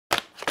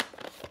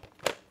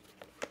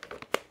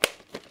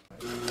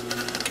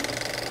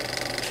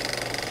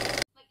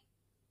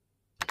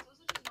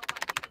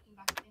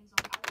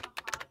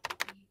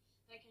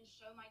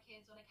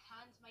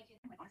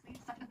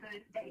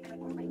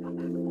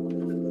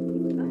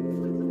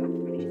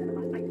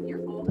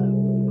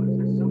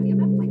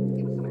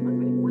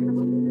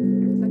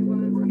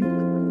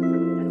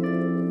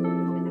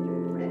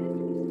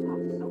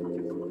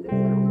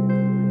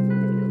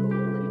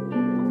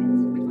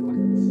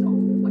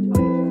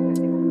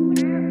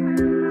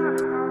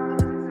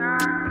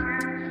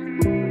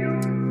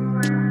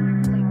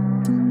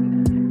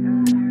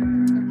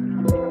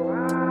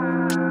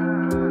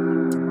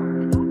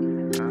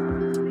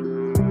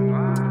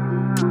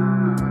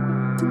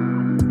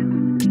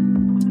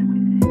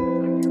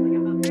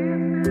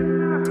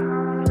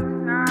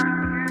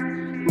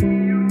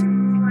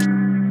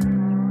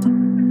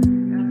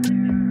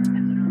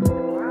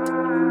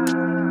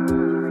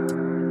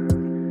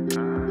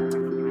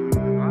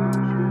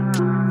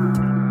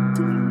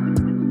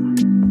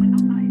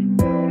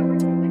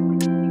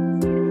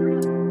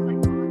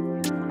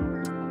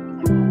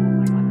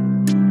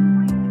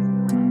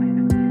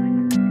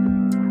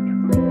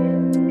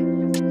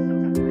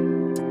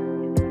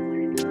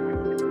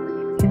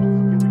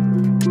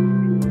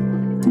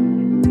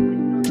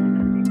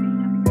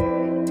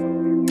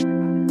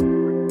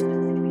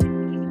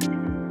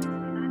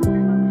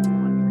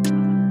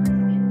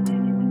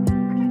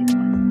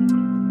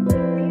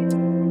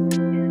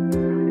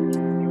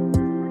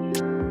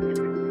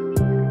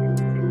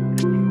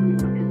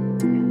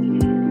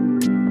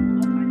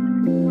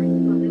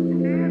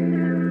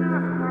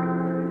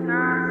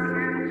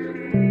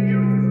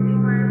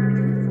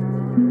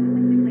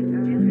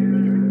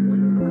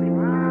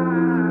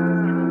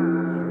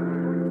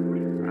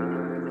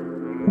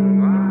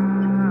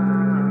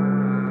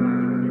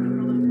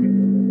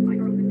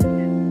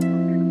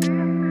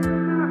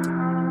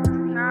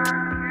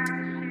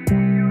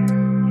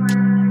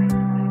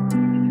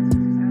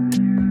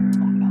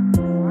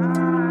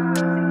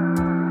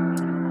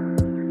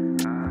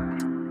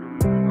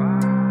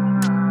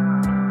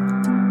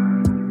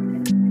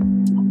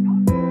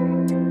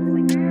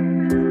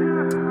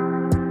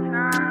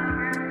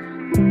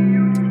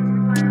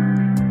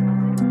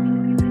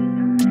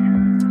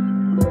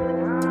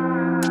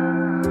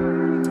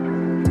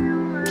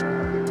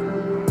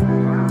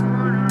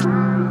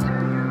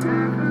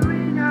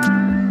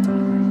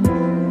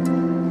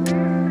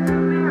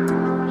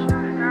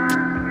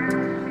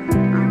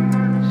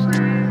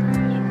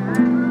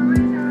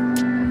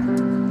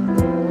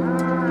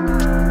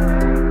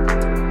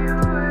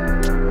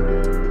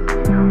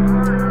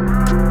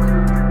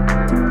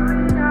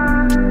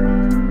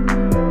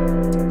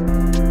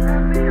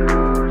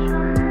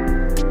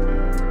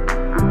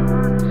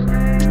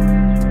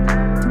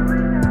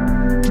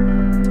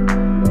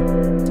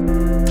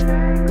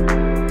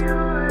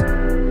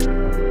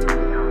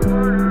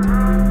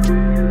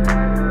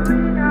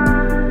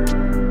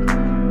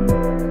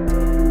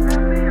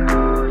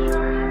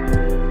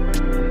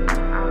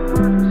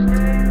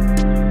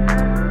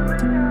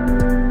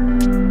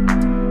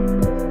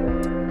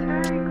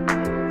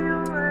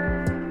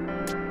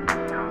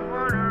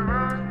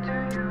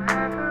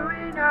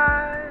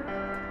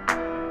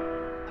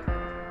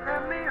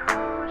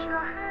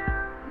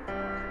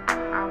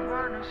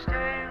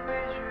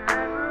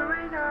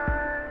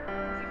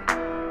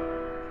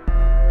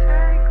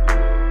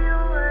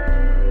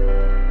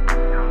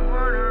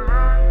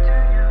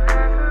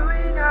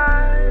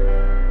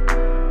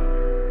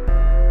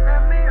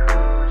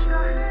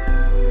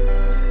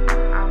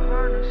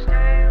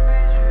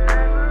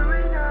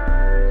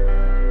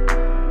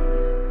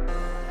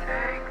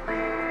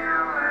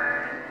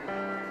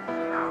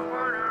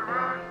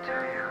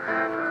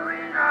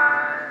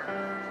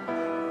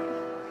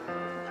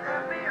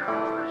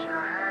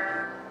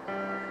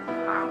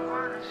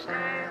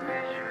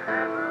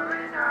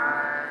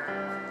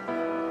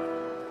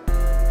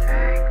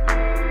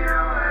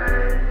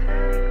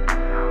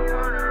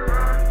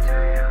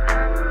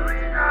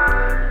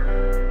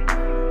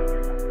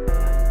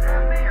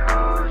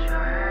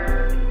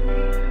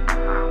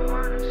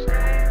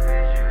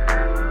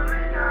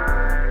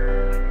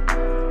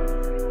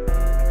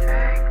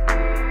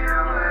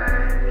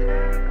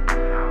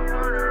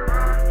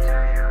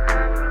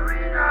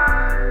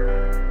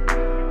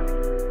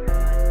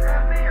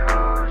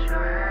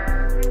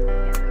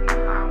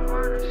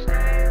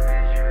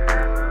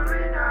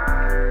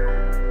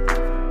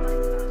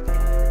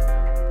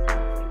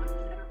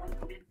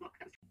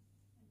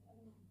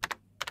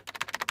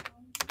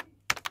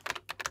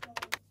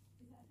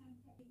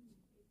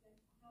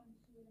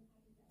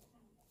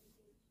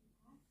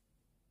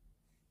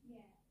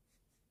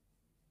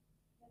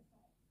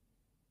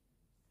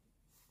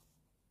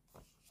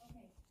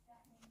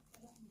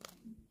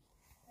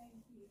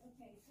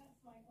Okay, that's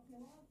fine.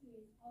 Okay, what I'll do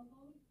is I'll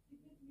go with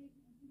because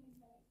maybe I think I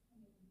said I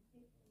mean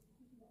this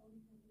is the only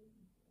thing I'm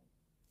looking for.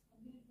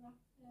 I'm gonna draft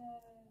the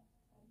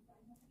grant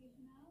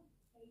application now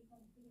based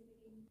on the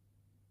beginning.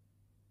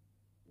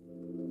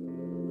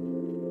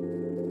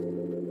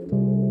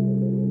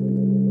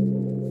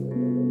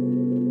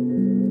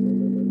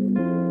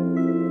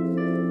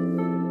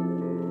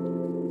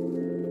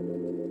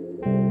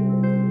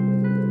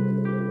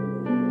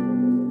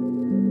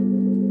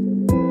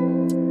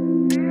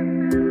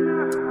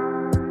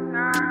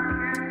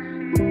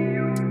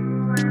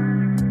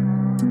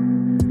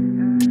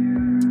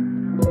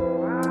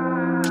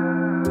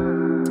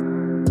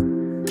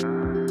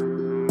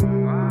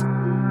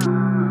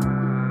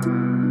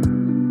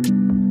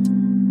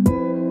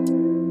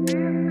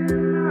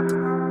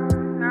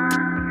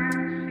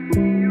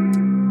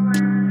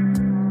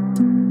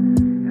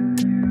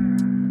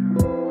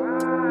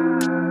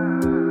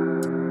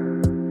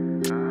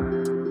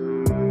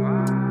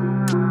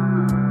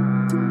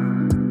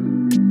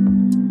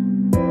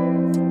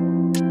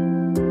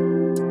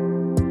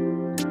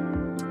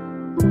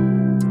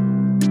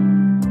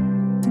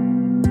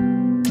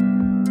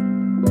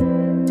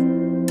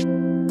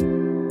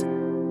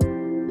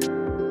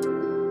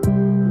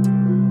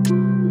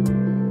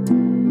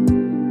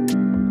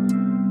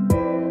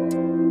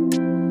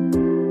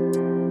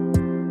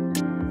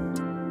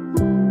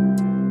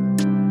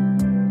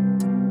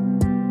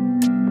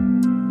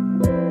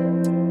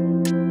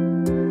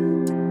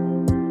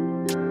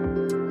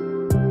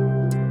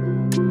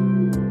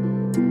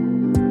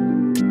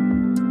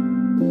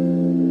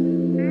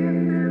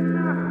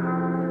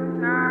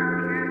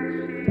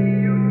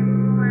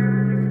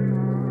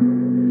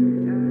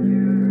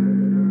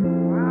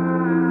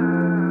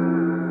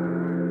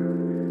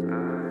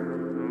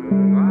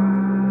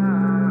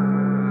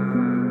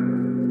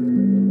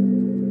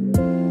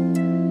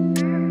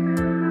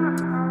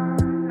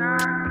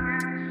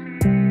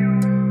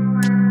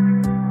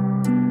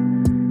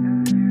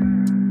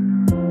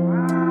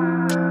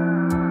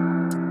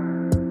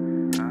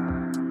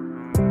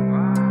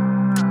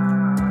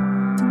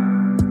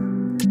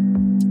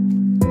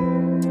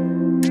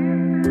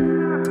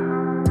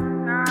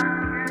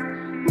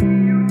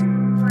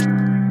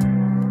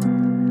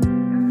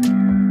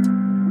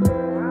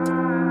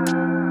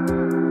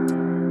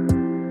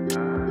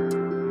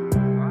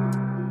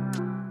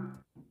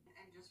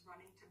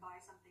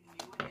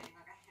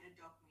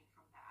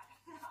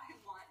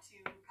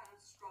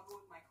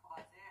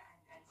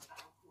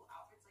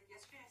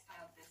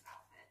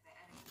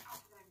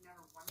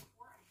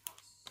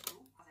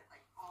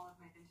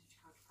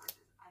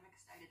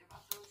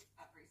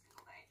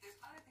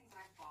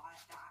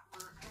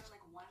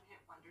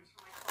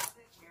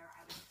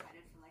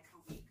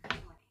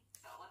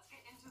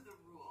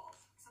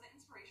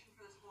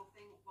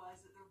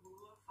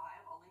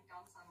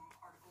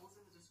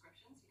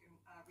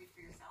 Read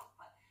for yourself,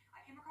 but I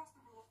came across the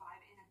rule of 5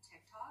 in a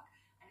TikTok,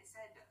 and it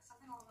said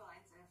something along the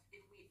lines of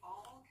if we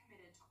all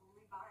committed to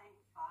only buying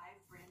 5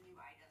 brand new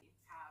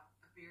items, have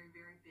a very,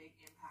 very big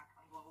impact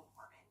on global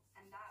warming.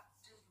 And that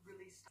just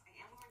really stuck. I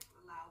am going to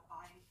allow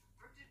buying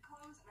thrifted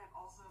clothes, and I've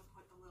also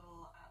put the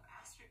little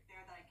asterisk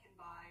there that I can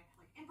buy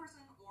like in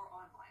person or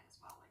online as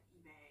well, like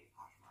eBay,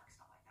 Poshmark,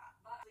 stuff like that.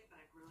 But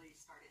I've really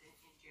started it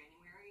in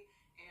January,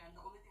 and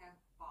the only thing I've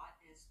bought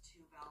is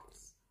 2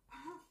 belts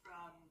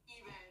from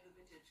eBay, the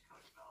vintage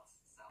Coach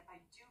belts. So if I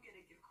do get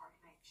a gift card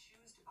and I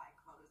choose to buy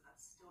clothes, that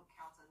still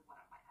counts as one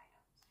of my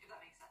items, if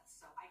that makes sense.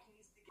 So I can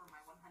use the gift for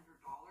my $100,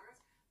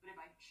 but if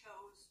I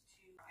chose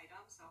to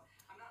items, so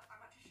I'm not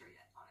too sure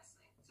yet,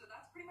 honestly. So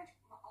that's pretty much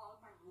all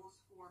of my rules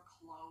for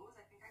clothes.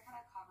 I think I kind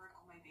of covered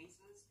all my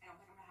bases. I don't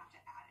think I'm gonna have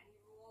to add any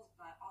rules,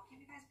 but I'll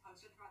keep you guys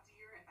posted throughout the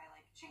year if I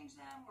like change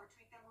them or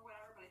tweak them or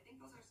whatever. But I think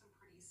those are some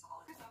pretty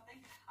solid or something.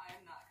 I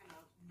am not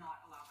gonna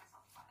not allow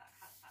myself to buy that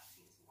because that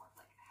seems more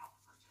like a health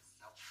purchase.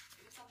 So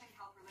if it's something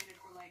health related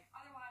or like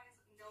otherwise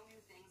no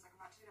new things, like I'm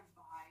not just gonna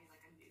buy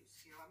like a new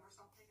serum or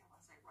something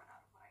unless I run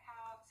out of what I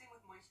have. Same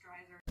with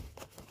moisturizer.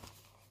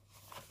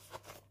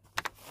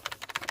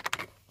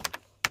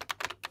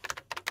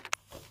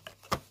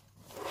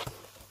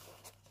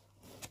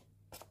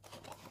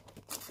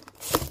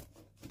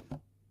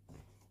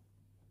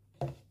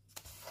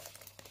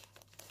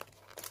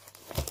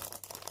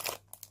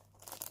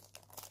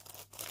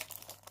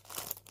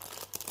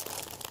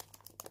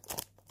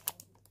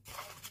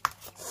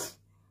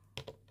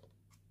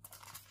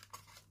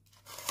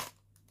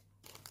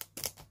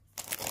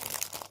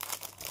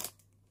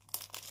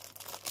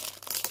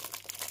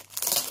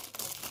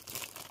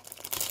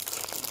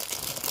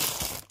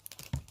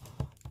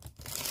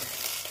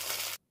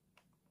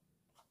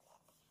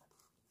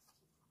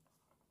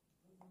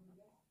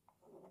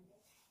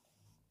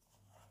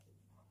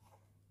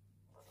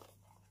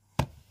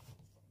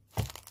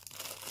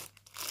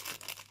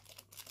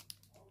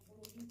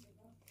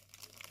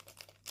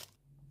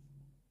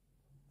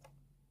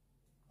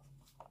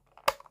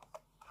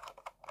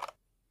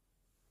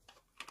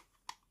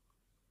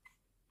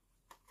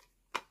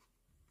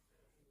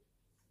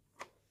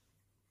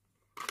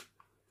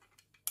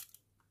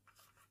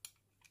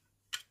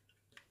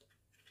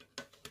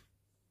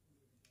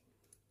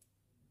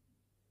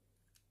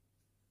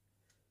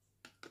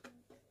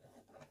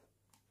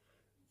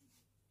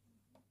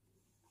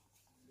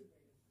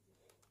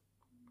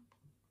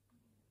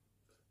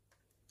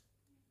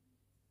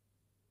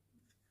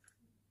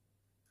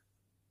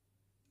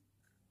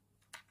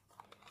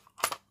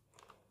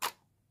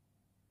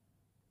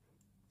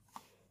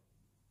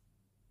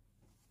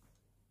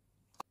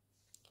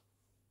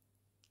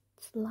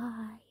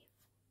 live.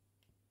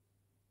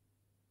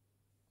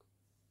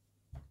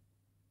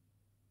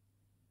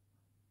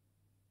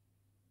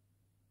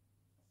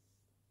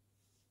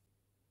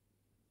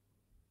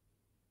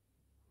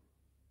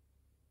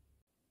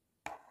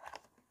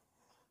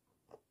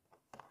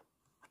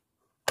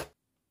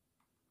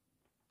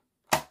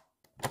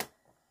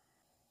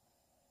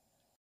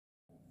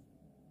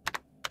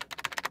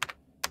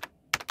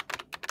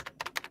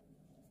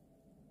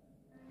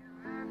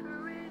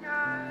 Every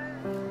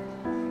night,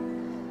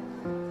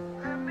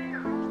 let me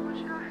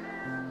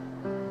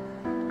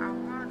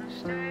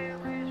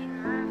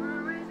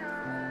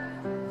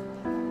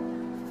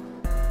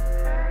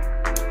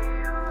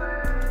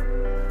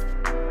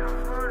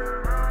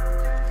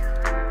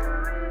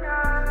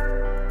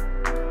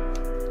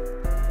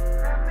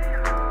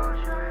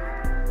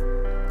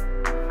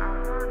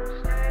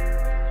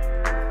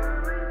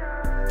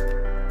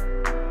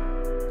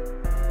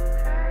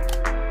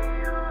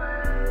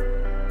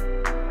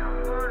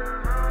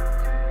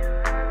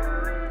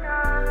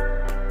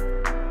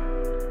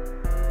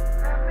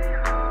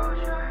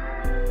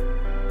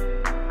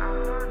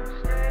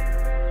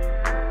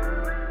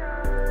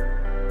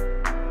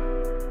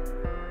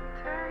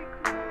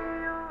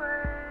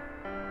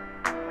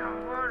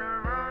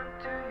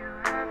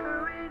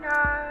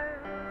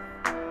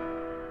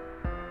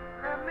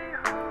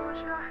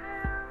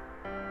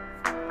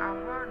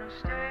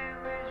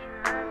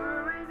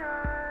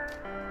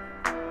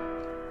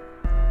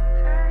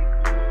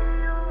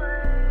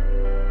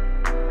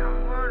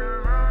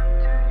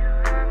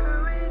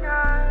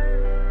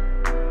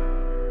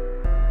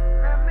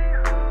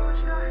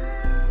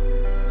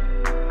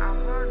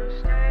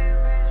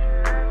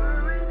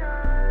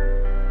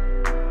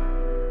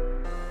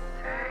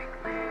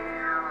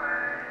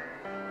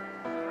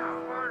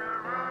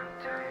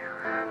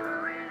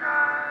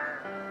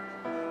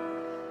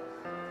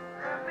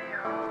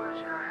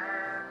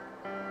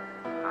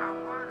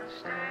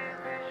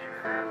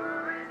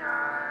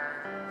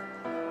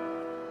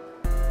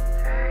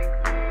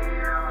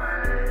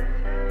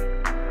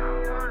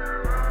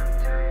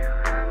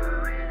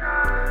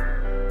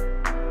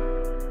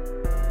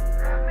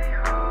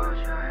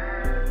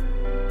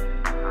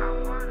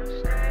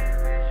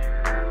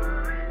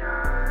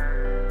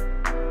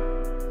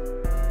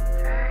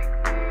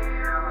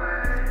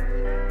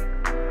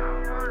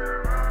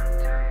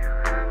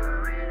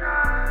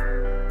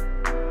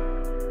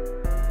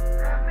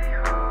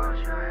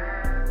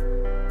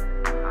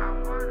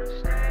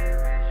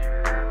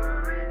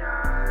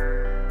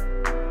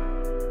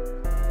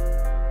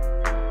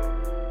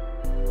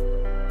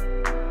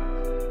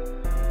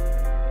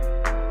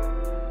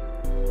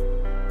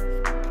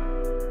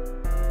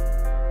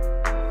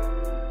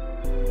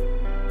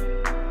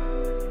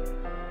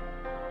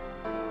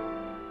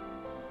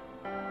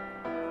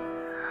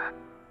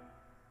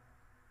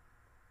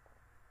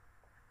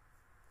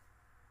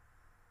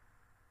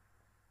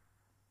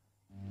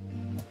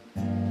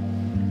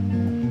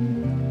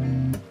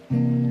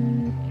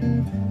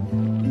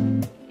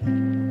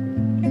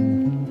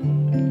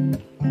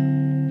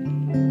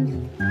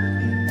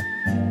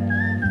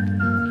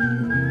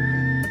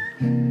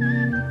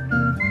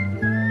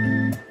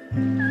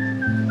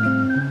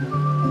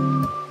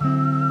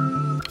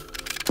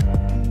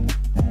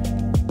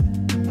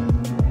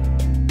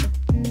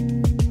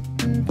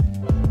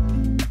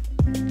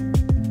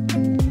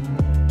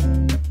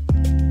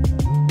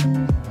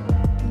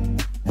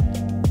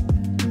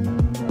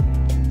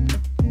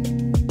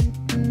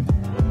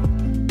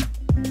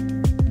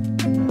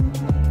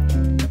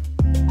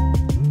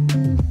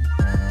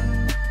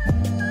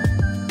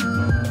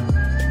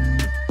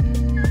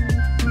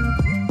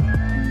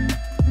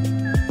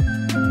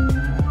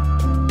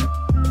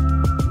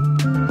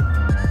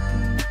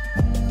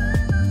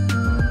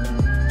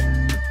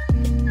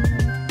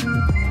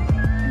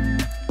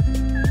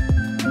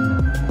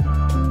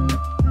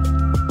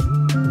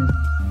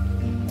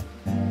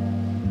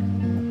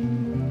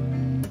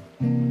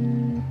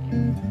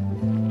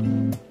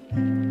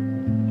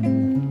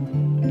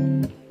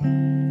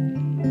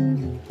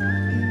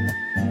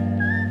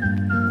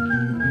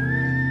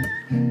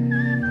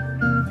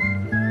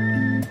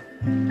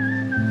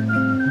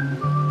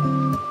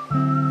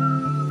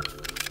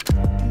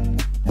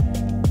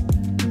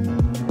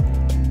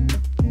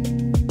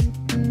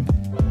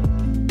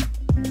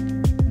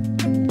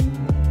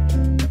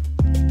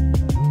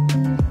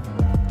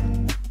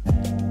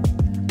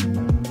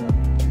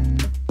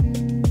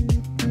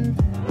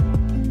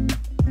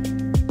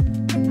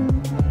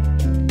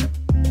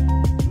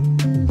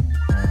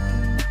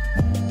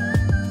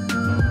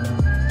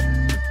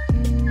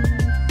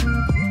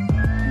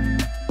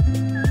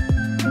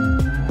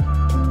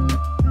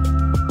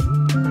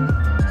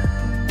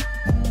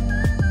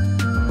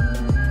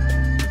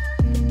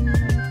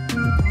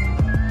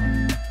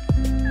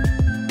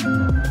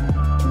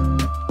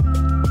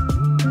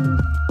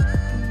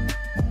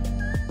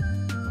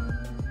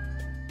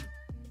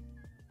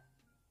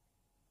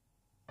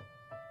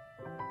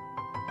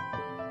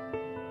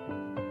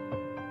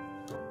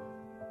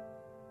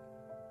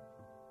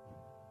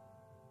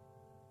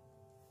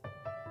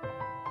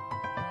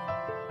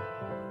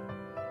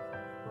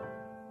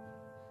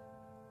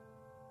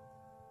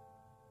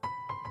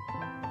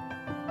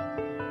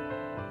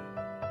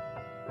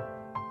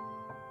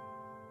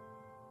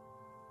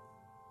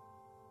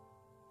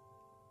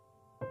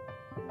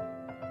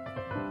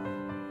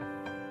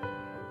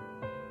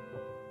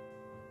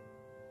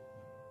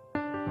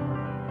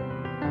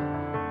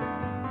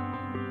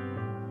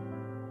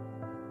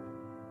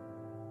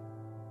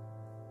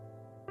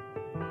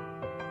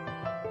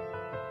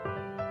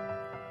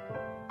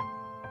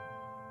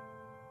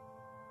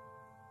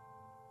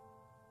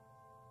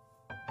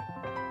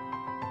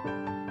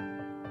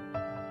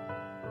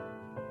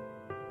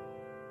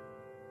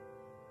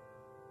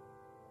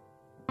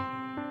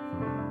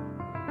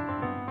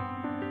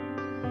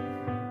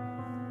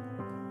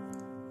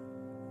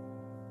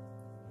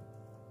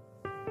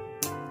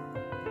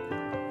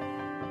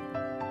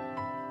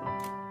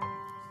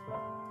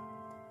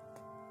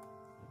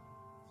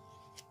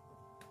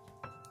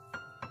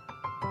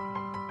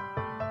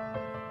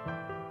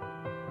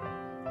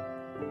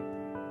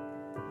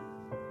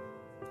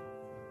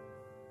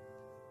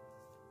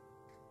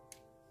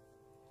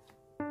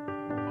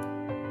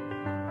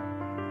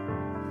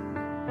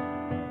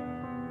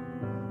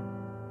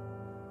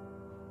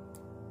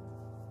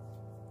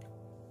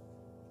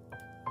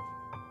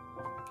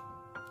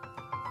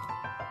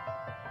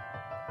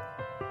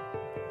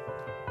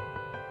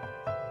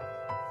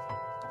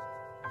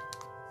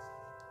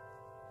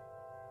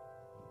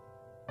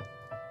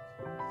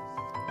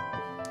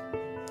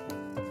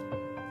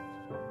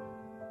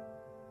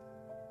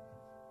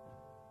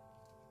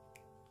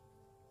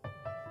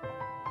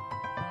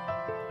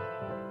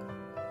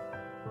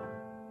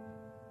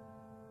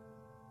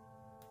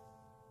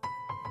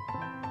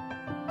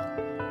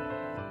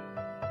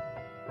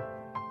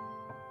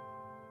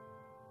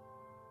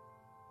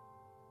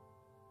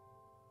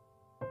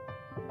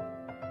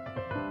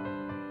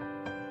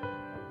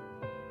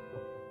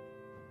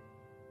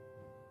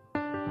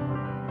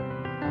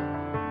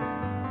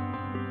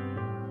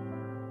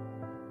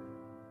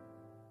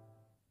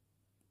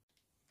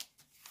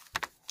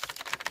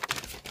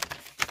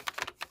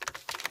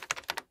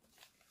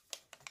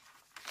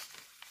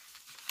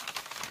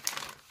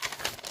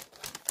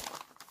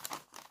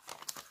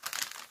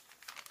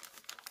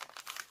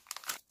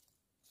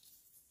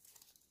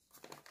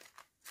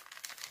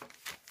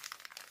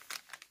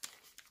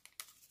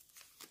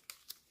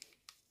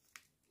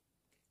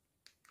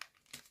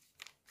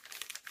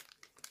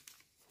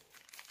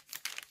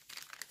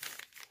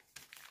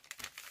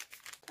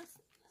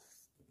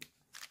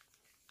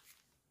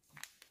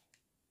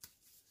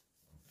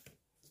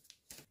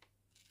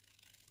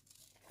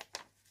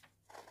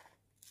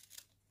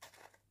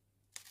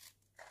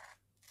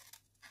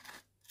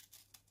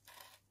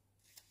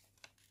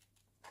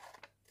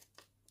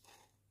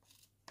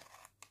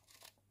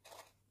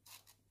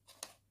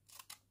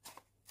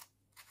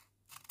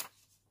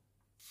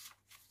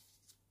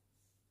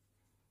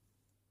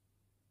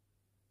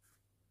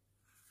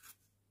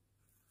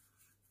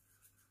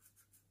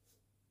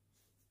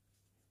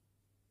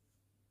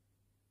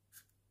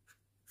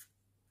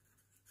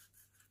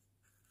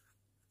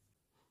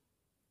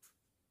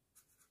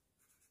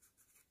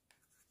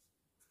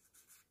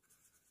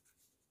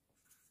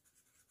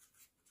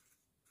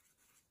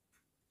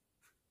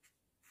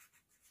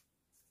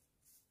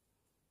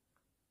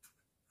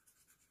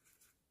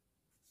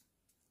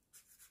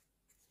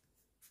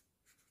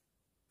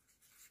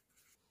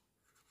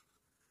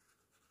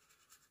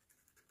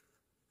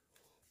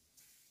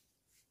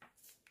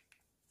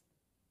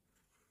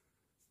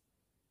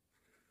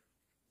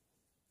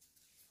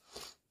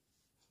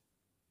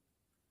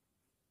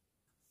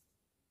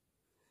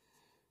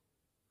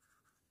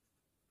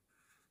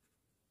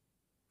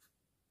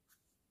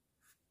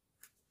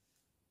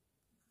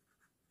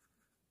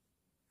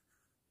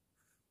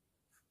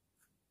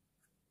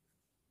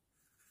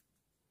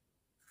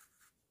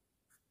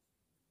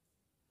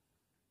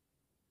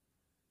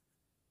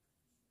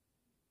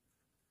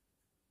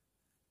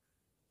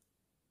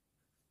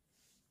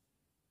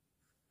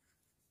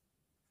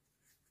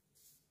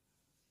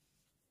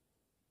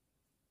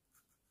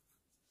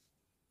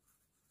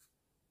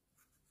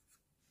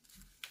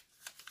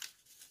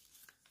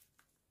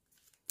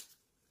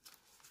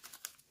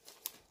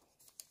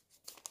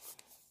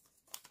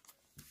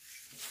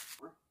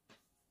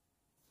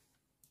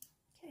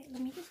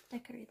let me just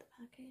decorate the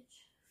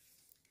package.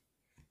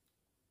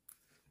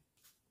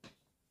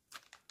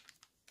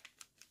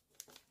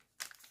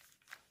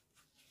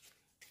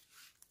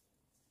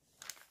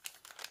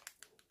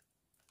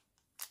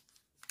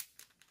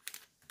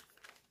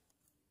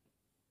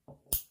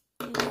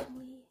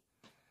 Hopefully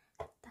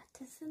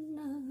that is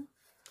enough.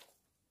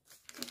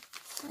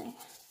 So.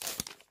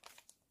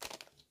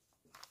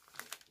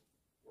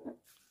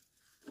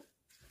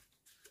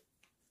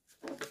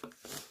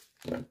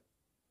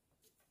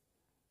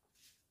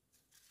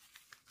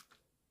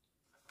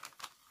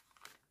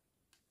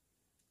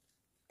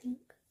 Okay.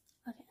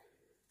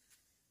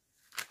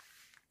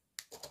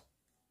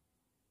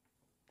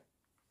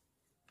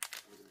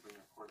 We're going to bring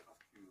our cord up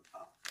to the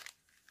top.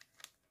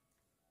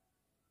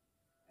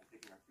 And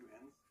taking our two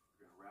ends,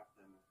 we're going to wrap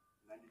them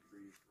 90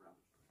 degrees around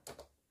each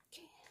other.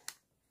 Okay.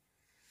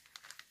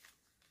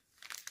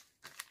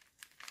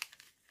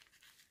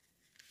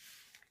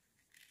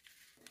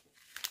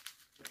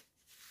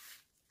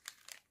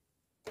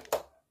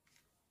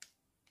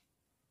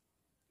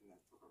 And then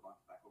flip our box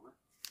back over.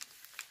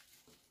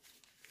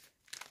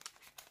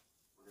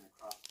 We're going to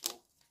cross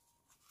both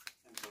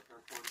ends of our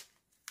paracord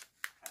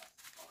past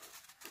our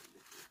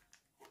perpendicular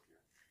cord here.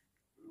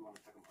 We want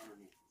to tuck them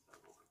underneath instead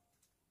of over.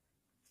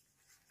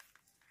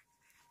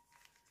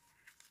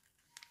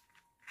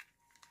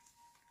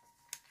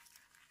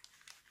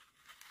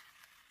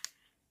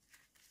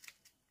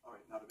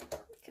 Alright, now to make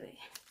our Okay.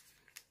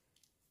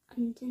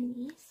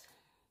 Underneath.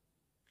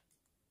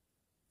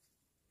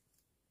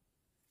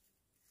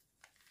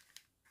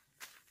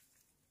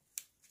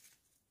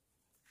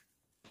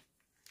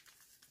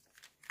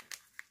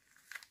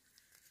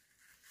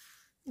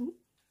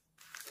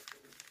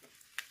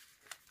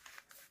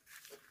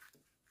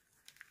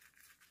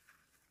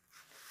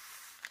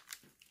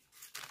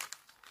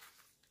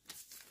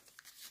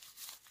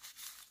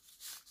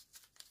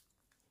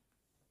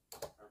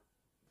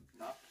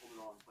 knot to hold it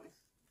all in place.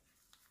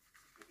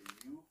 Make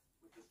a U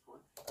with this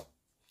cord.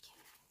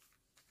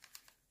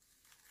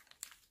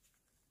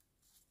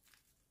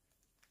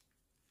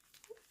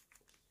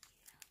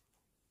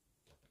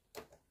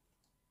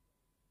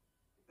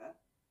 Like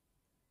that.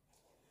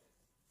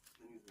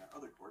 Then using our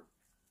other cord,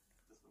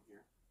 this one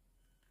here,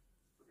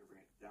 we're going to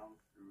bring it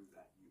down through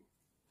that U.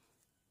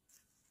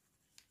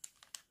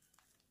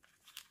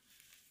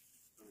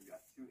 So we've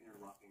got two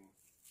interlocking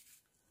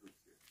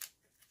loops here.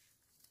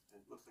 And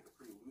it looks like a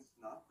pretty loose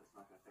knot that's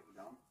not going to tighten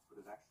down, but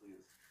it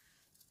actually is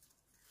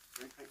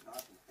a very tight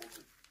knot and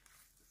holds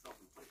itself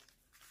in place.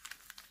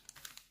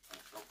 And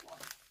it's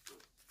self-locked, so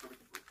it's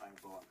perfect for tying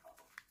a bow on top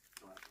of.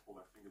 We don't have to hold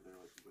our finger there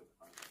like we would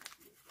on a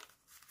mosquito. So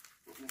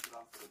we'll finish it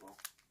off with a bow.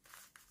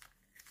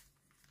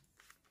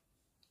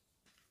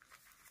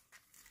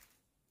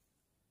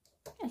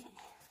 Okay.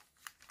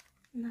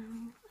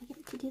 Now I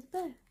get to do the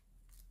bow.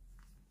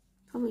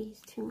 Probably use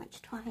too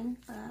much twine,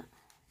 but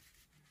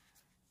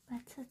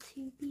better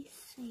to be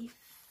safe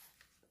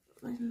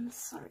than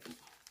sorry.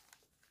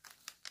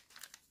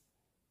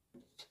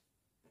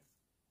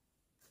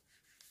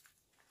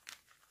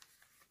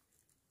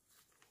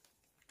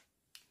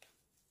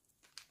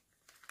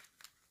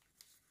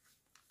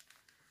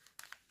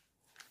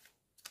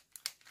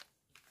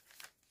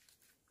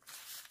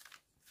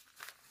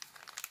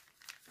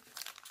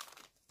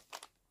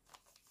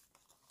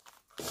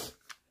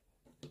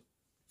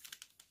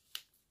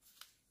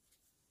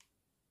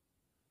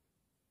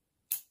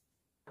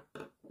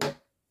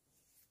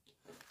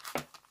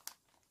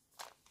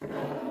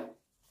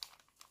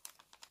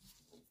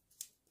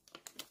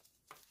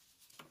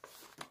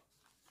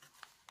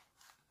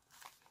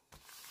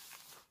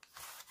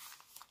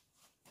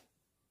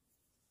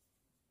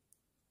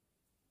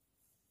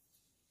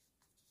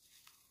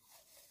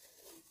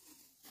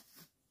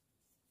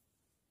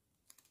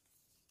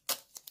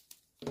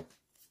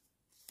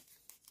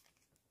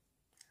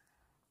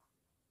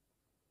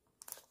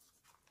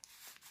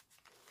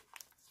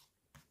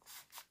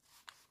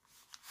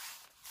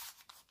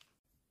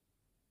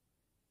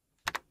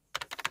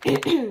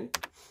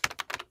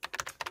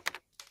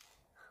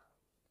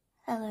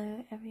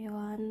 Hello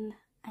everyone,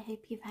 I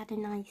hope you've had a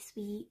nice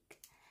week.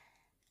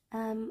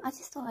 I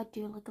just thought I'd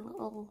do like a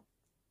little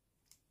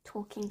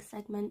talking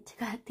segment to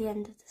go at the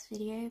end of this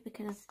video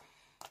because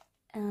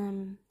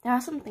there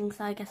are some things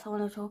that I guess I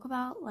want to talk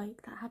about,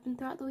 like that happened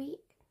throughout the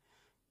week,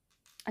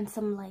 and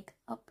some like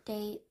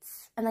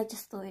updates, and I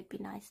just thought it'd be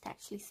nice to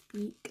actually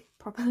speak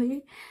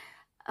properly.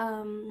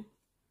 Where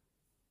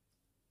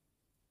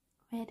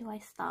do I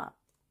start?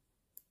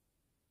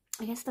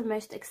 I guess the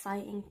most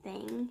exciting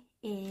thing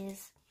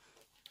is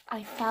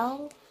I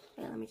fell,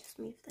 wait, let me just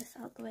move this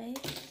out the way.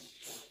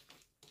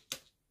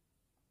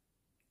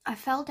 I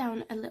fell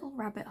down a little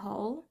rabbit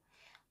hole.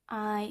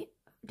 I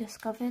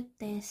discovered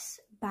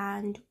this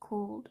band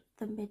called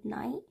The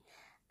Midnight,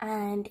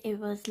 and it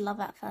was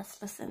love at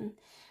first listen.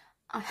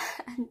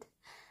 And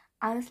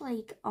I was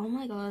like, oh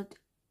my god,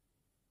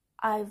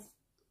 I've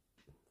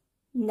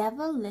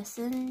never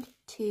listened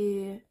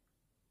to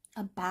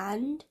a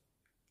band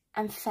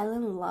and fell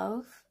in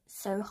love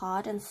so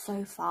hard and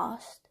so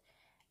fast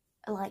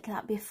like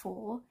that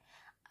before.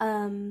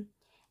 And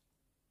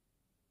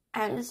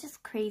it was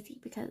just crazy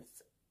because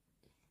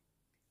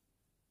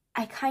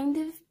I kind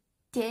of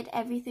did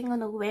everything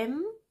on a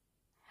whim,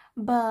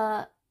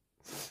 but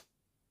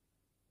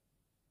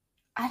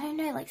I don't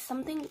know, like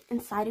something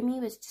inside of me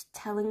was just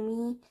telling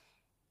me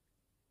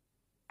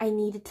I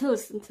needed to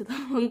listen to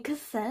them on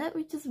cassette,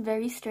 which is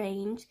very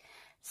strange.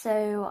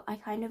 So I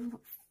kind of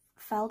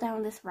fell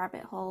down this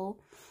rabbit hole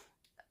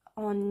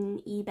on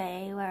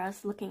eBay where I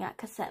was looking at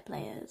cassette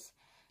players,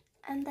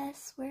 and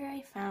that's where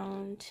I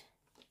found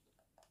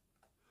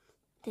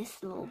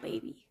this little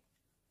baby.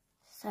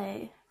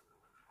 So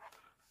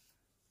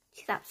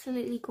she's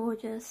absolutely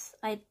gorgeous.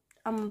 I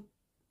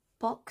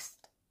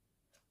unboxed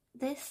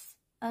this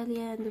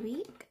earlier in the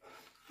week.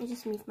 I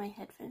just moved my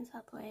headphones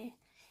out the way.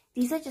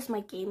 These are just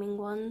my gaming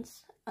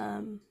ones.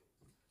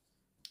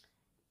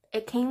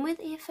 It came with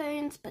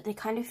earphones, but they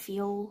kind of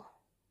feel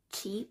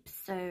cheap,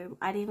 so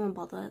I didn't even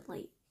bother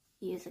like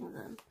using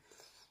them.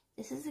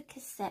 This is a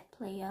cassette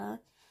player.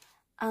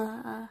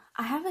 I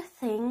have a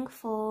thing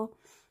for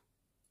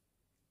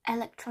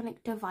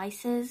electronic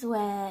devices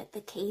where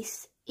the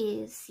case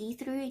is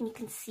see-through and you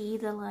can see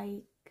the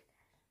like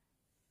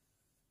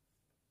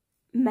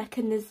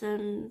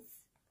mechanisms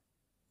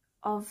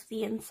of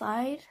the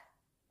inside.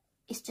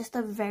 It's just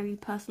a very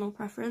personal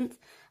preference.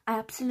 I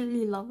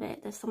absolutely love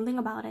it. There's something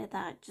about it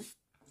that just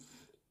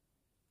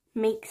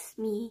makes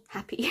me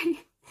happy.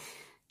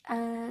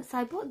 So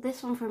I bought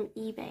this one from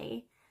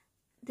eBay.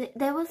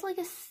 There was like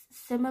a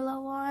similar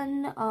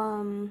one.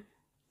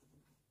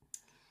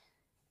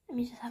 Let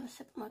me just have a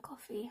sip of my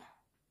coffee.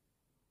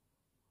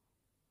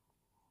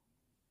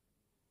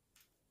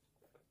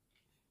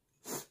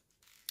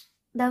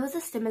 There was a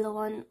similar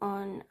one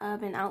on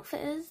Urban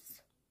Outfitters,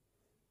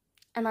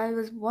 and I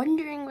was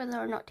wondering whether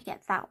or not to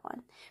get that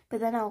one. But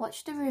then I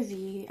watched a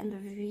review, and the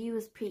review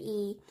was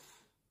pretty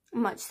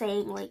much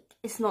saying like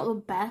it's not the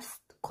best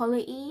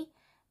quality,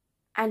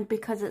 and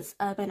because it's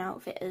Urban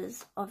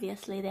Outfitters,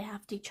 obviously they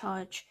have to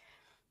charge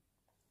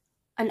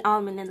an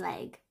arm and a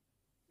leg,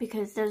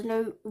 because there's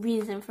no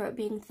reason for it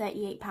being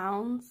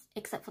 £38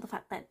 except for the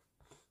fact that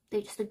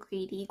they're just a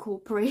greedy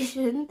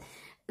corporation.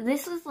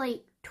 This was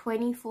like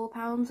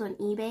 £24 on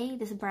eBay.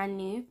 This is brand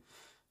new,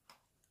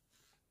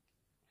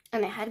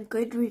 and it had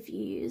good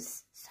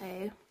reviews,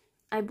 so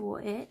I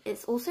bought it.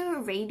 It's also a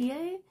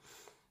radio.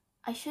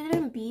 I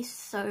shouldn't be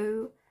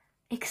so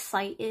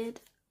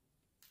excited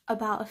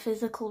about a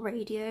physical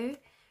radio,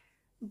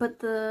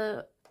 but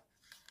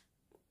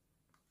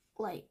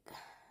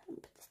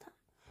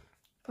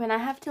when I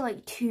have to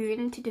like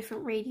tune to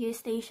different radio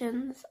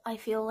stations, I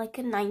feel like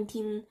a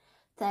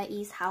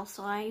 1930s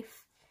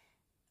housewife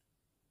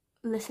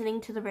listening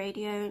to the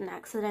radio and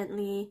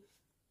accidentally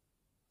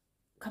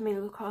coming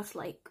across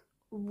like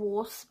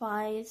war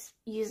spies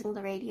using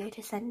the radio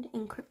to send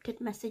encrypted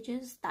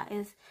messages. That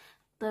is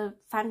the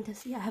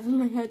fantasy I have in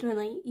my head when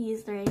I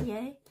use the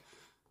radio.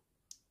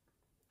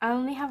 I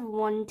only have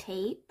one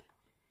tape,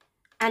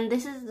 and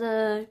this is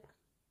the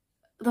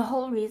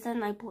whole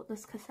reason I bought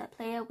this cassette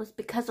player was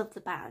because of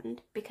the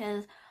band,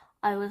 because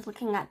I was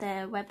looking at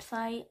their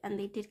website and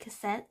they did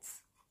cassettes.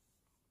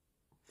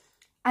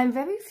 And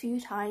very few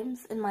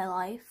times in my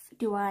life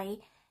do I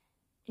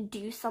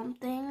do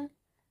something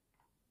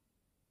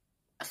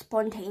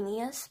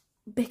spontaneous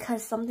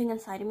because something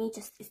inside of me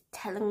just is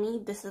telling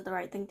me this is the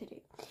right thing to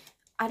do.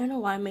 I don't know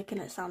why I'm making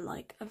it sound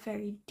like a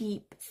very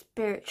deep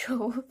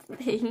spiritual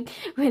thing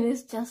when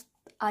it's just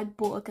I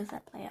bought a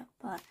cassette player.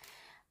 But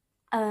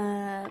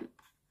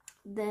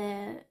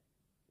the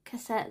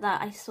cassette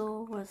that I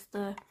saw was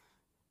the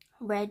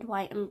Red,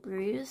 White and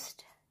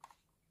Bruised.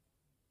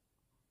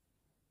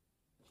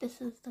 This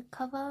is the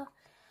cover,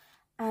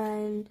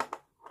 and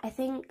I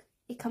think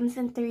it comes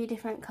in 3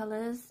 different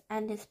colors,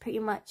 and it's pretty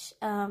much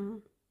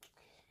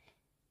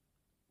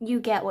you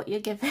get what you're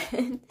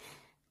given.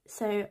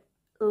 So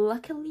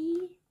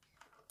luckily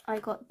I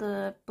got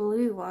the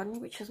blue one,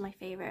 which was my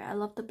favorite. I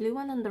love the blue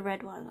one and the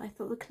red one. I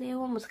thought the clear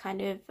one was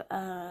kind of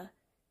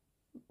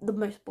the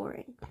most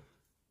boring.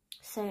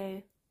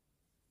 So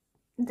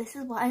this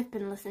is what I've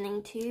been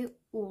listening to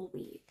all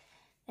week.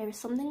 There is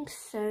something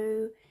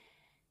so,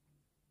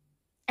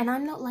 and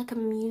I'm not like a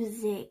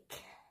music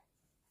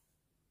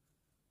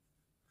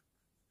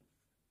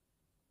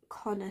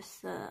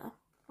connoisseur,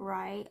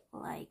 right?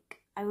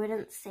 Like, I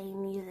wouldn't say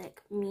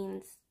music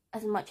means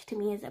as much to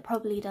me as it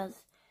probably does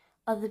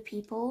other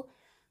people,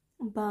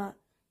 but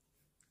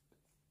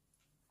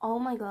oh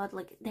my god,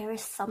 like, there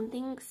is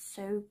something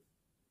so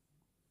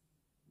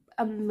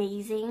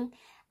amazing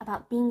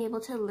about being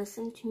able to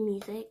listen to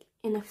music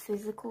in a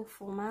physical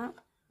format,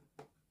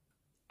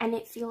 and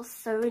it feels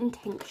so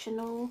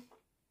intentional.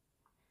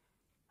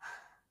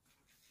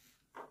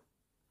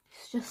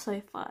 It's just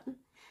so fun.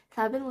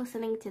 So I've been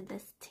listening to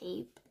this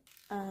tape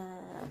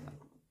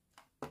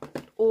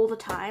all the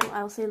time.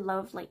 I also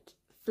love like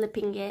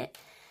flipping it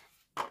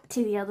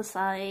to the other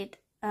side.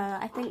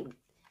 I think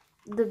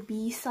the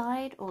B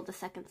side or the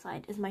second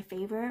side is my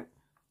favorite.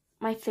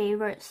 My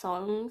favorite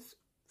songs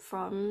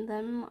from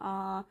them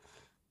are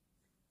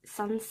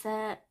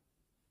Sunset,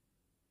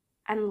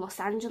 and Los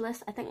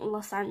Angeles. I think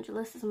Los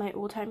Angeles is my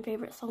all-time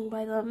favorite song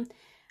by them.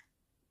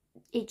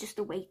 It just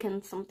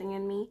awakened something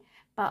in me.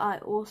 But I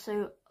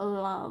also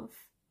love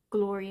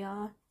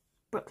Gloria,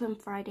 Brooklyn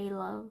Friday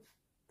Love,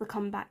 The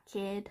Comeback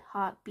Kid,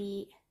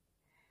 Heartbeat.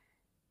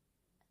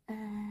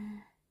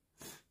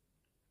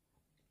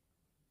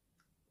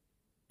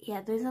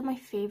 Yeah, those are my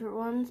favorite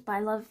ones, but I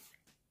love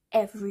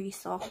every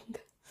song.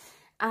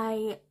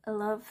 I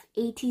love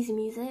 80s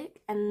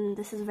music, and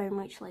this is very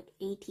much like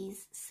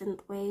 80s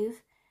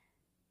synthwave.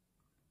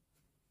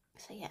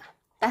 So yeah,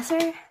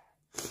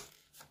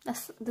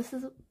 this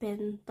has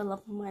been the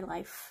love of my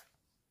life.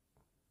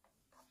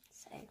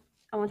 So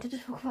I wanted to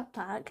talk about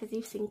that because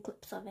you've seen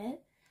clips of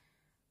it.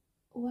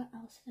 What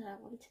else did I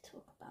want to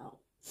talk about?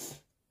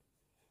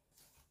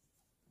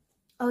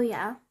 Oh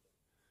yeah,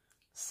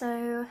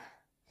 so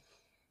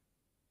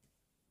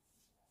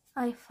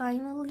I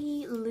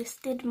finally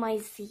listed my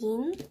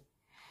zine.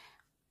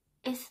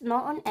 It's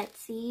not on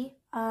Etsy.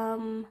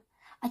 I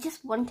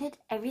just wanted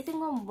everything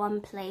on one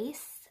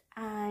place,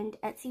 and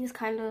Etsy is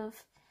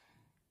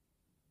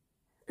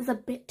a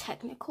bit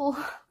technical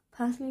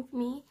personally for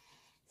me.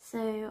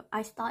 So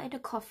I started a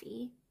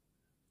coffee.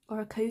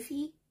 You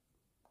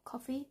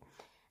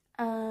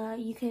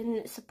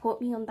can support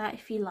me on that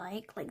if you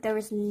like. Like, there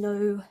is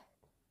no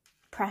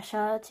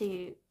pressure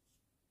to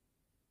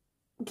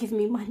give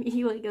me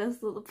money, like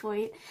that's not the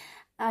point.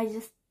 I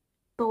just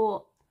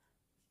thought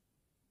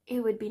it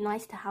would be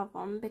nice to have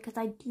one because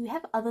I do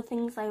have other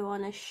things I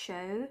want to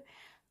show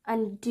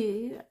and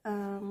do.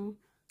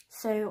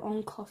 So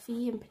on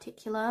coffee in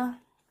particular,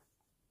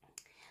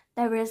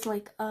 there is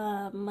like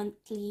a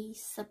monthly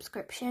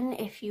subscription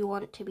if you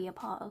want to be a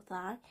part of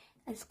that.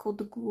 It's called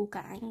the Ghoul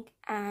Gang,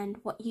 and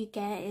what you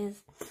get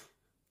is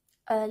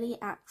early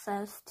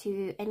access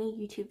to any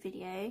YouTube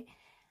video.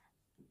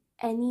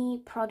 Any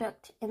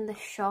product in the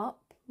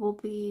shop will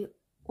be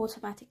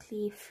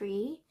automatically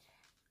free.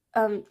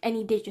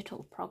 Any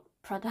digital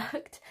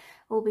product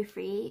will be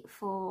free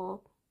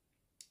for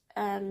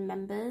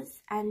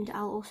members, and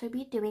I'll also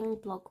be doing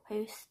blog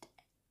posts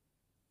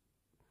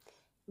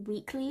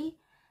weekly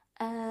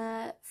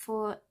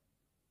for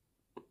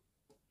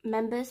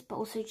members, but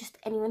also just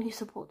anyone who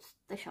supports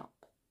the shop.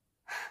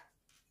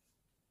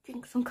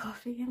 Drink some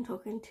coffee, I'm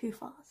talking too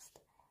fast.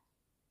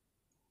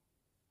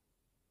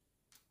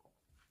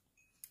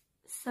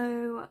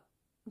 So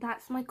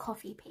that's my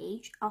coffee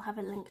page. I'll have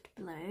it linked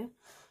below.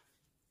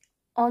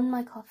 On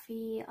my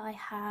coffee, I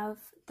have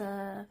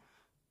the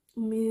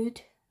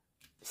mood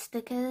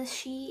stickers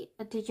sheet,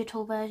 a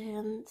digital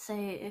version, so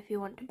if you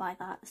want to buy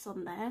that, it's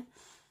on there.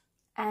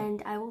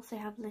 And I also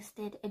have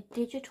listed a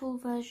digital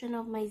version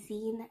of my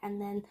zine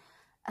and then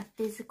a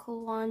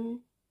physical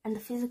one. And the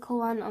physical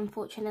one,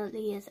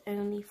 unfortunately, is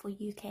only for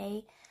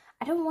UK.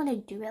 I don't want to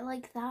do it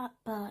like that,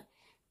 but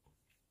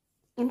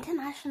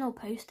international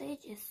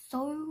postage is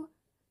so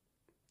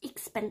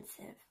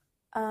expensive.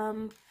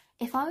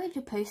 If I were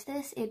to post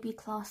this, it'd be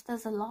classed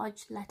as a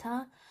large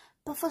letter,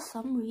 but for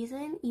some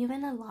reason,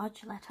 even a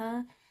large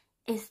letter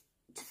is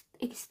just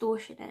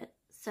extortionate.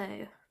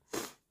 So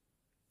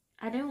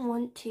I don't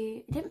want to,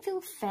 it didn't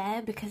feel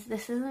fair because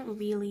this isn't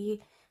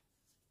really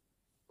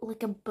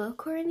like a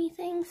book or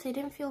anything, so it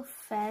didn't feel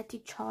fair to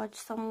charge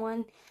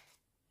someone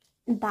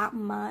that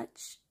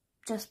much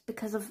just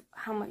because of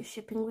how much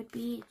shipping would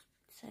be.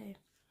 So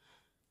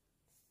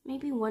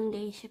maybe one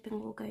day shipping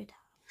will go down.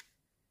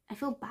 I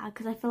feel bad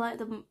because I feel like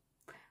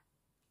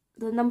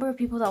the number of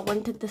people that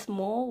wanted this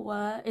more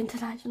were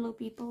international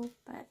people,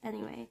 but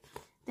anyway,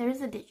 there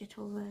is a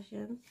digital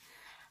version.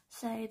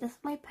 So this is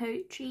my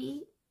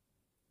poetry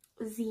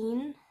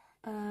zine.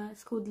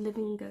 It's called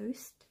Living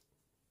Ghost.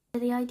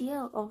 The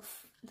idea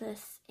of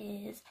this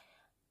is,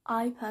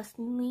 I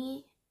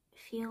personally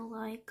feel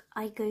like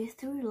I go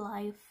through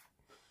life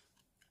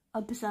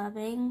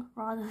observing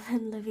rather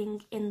than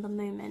living in the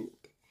moment.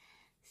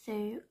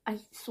 So I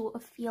sort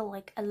of feel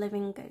like a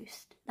living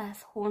ghost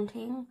that's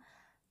haunting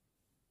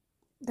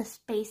the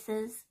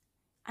spaces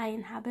I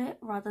inhabit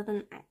rather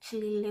than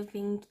actually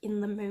living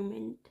in the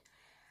moment.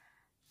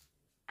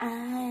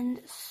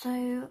 And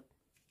so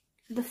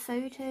the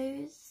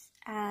photos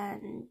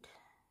and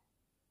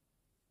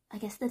I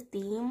guess the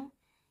theme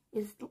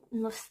is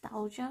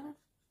nostalgia.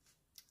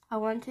 I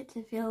want it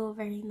to feel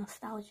very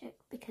nostalgic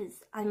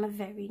because I'm a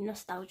very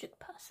nostalgic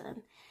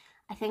person.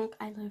 I think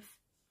I live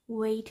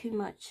way too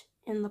much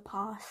in the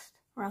past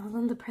rather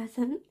than the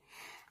present.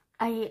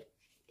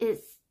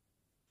 It's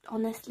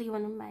honestly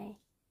one of my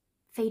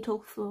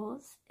fatal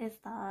flaws is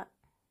that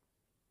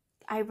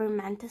I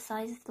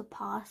romanticize the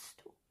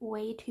past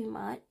way too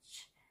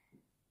much,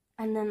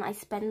 and then I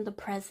spend the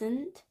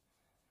present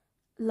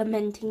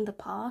lamenting the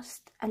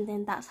past, and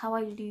then that's how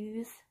I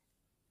lose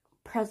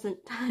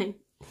present time.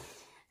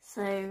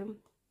 So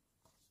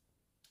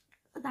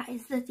that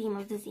is the theme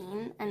of the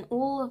zine, and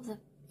all of the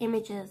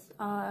images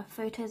are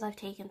photos I've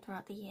taken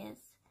throughout the years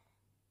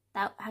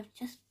that have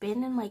just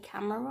been in my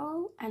camera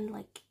roll, and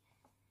like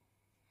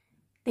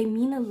they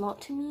mean a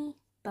lot to me,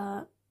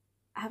 but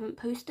I haven't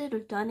posted or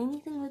done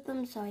anything with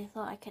them, so I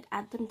thought I could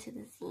add them to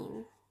the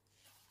zine.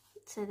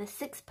 So there's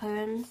 6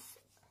 poems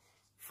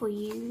for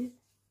you.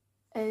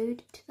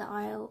 Ode to the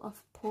Isle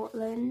of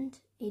Portland,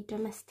 A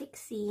Domestic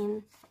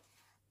Scene,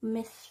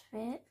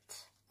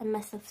 Misfit, A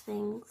Mess of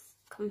Things,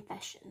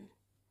 Confession.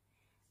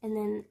 And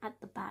then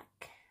at the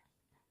back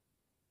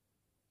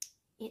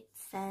it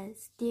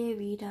says, Dear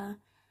reader,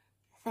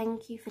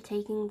 thank you for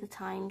taking the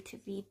time to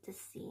read this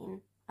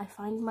scene. I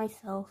find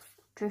myself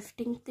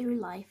drifting through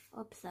life,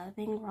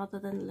 observing rather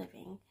than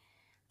living.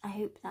 I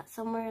hope that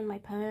somewhere in my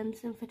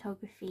poems and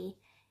photography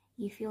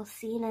you feel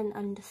seen and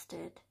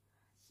understood.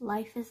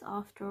 Life is,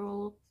 after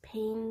all,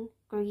 pain,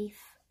 grief,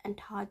 and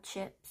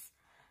hardships,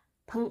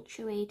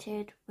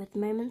 punctuated with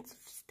moments of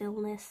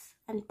stillness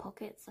and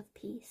pockets of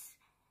peace.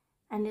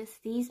 And it's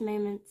these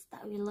moments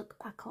that we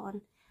look back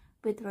on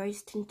with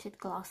rose-tinted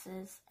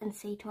glasses and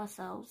say to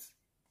ourselves,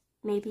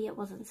 maybe it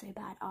wasn't so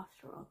bad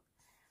after all.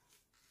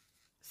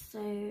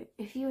 So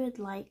if you would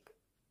like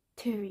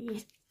to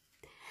read,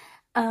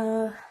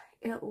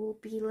 it will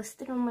be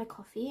listed on my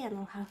Ko-fi, and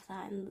I'll have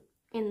that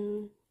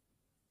in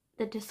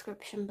the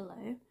description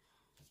below.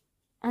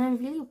 And I'm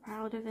really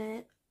proud of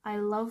it. I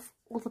love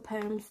all the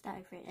poems that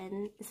I've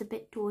written. It's a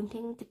bit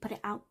daunting to put it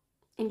out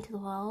into the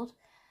world,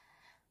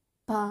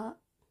 but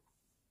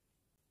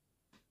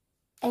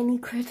any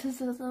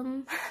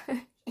criticism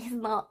is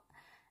not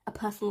a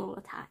personal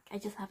attack. I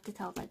just have to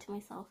tell that to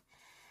myself.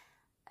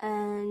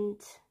 And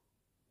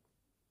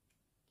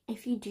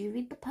if you do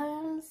read the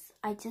poems,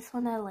 I just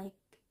want to like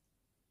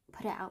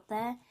put it out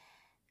there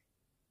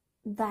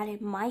that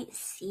it might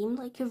seem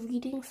like you're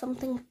reading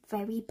something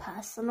very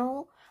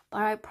personal,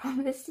 but I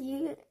promise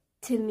you,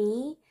 to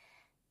me,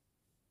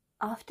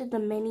 after the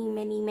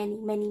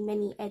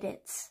many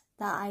edits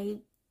that I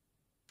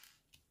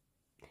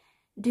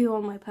do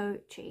on my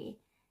poetry,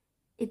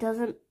 it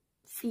doesn't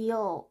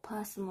feel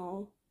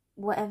personal,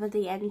 whatever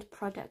the end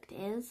product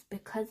is,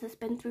 because it's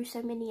been through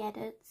so many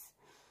edits.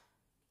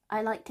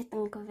 I like to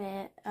think of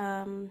it,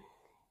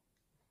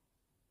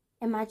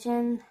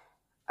 imagine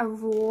a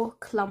raw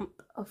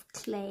clump of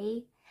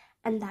clay,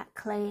 and that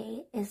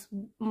clay is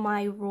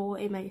my raw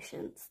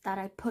emotions that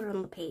I put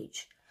on the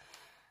page.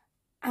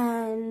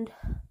 And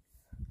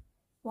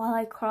while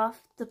I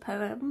craft the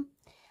poem,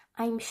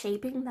 I'm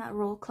shaping that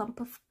raw clump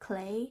of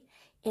clay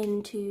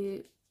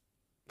into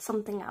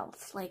something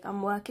else. Like,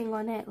 I'm working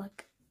on it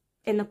like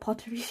in a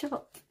pottery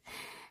shop,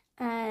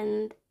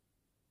 and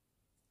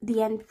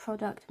the end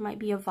product might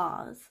be a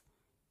vase,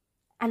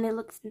 and it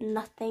looks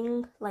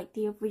nothing like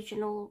the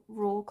original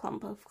raw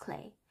clump of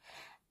clay.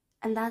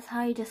 And that's how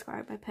I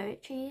describe my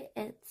poetry.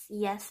 It's,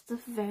 yes, the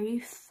very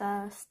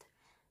first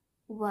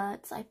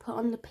words I put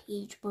on the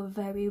page were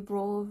very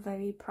raw,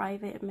 very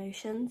private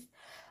emotions,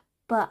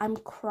 but I'm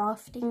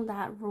crafting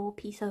that raw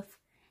piece of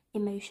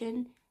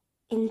emotion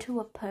into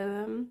a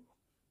poem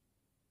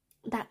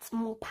that's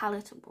more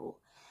palatable.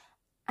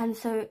 And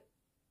so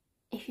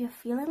if you're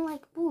feeling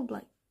like, ooh,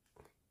 like,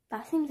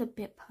 that seems a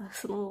bit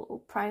personal or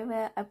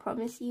private, I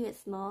promise you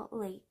it's not.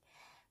 Like,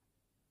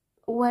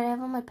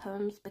 whatever my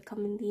poems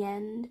become in the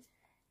end,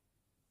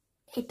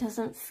 it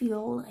doesn't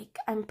feel like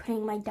I'm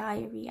putting my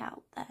diary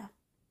out there.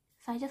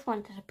 So I just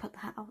wanted to put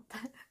that out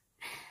there.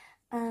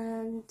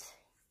 And,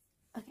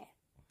 okay,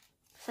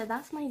 so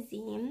that's my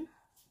zine.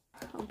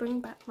 I'll bring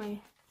back my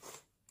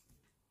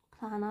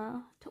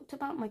planner. Talked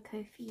about my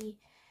Ko-fi,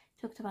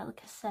 talked about the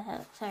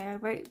cassette. So I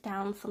wrote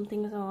down some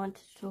things I wanted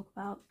to talk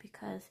about,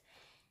 because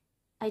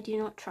I do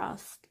not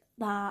trust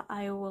that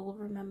I will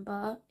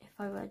remember if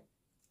I were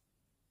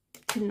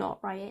to not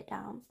write it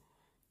down.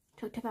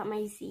 Talked about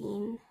my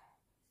zine.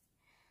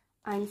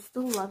 I'm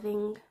still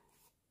loving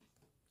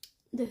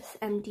this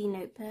empty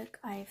notebook.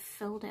 I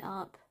filled it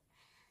up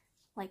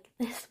like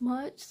this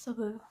much,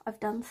 so I've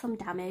done some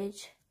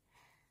damage,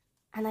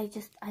 and I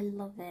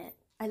love it.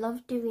 I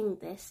love doing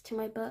this to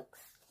my books.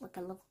 Like,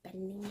 I love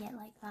bending it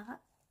like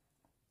that.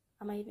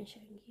 Am I even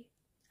showing you?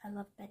 I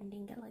love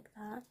bending it like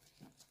that.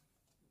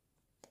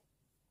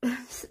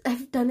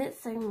 I've done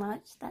it so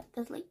much that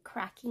there's like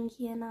cracking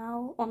here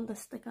now on the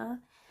sticker,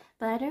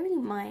 but I don't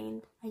really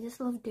mind. I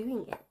just love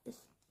doing it. It's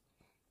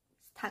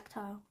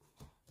tactile.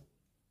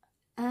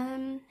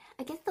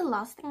 I guess the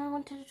last thing I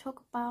wanted to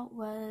talk about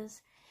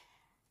was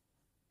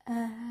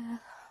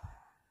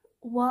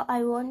what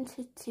I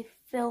wanted to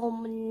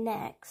film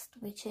next,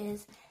 which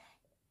is,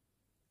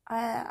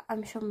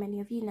 I'm sure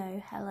many of you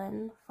know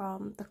Helen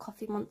from the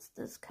Coffee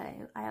Monsters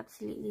Co. I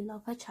absolutely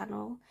love her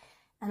channel,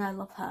 and I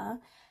love her,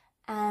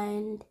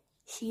 and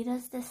she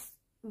does this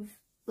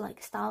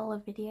like style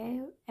of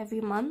video every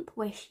month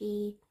where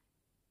she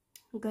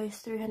goes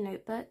through her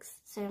notebooks.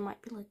 So it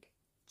might be like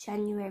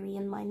January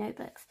in my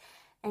notebooks,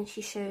 and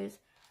she shows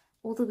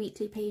all the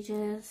weekly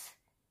pages,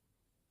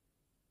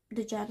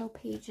 the journal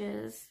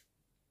pages,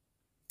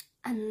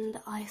 and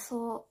I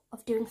thought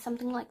of doing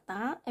something like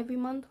that every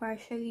month, where I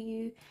show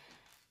you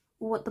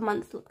what the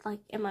month looked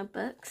like in my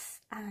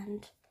books.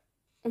 And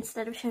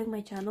instead of showing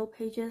my journal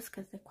pages,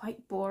 because they're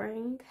quite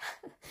boring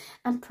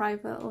and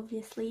private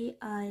obviously,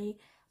 I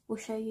will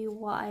show you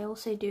what I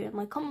also do in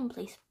my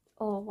commonplace,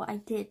 or what I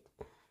did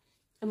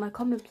in my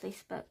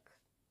commonplace book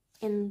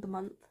in the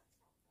month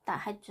that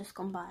had just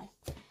gone by.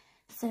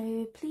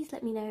 So please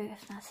let me know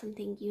if that's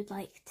something you'd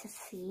like to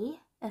see.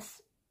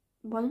 It's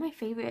one of my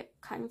favourite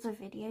kinds of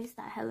videos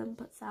that Helen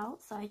puts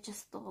out, so I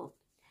just thought,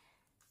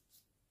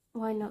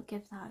 why not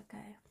give that a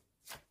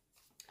go?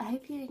 I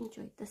hope you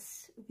enjoyed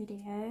this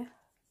video.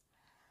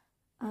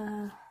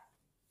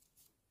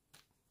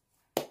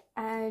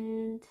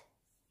 And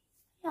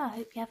yeah, I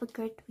hope you have a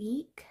good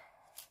week.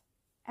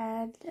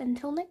 And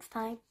until next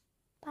time,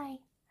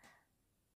 bye.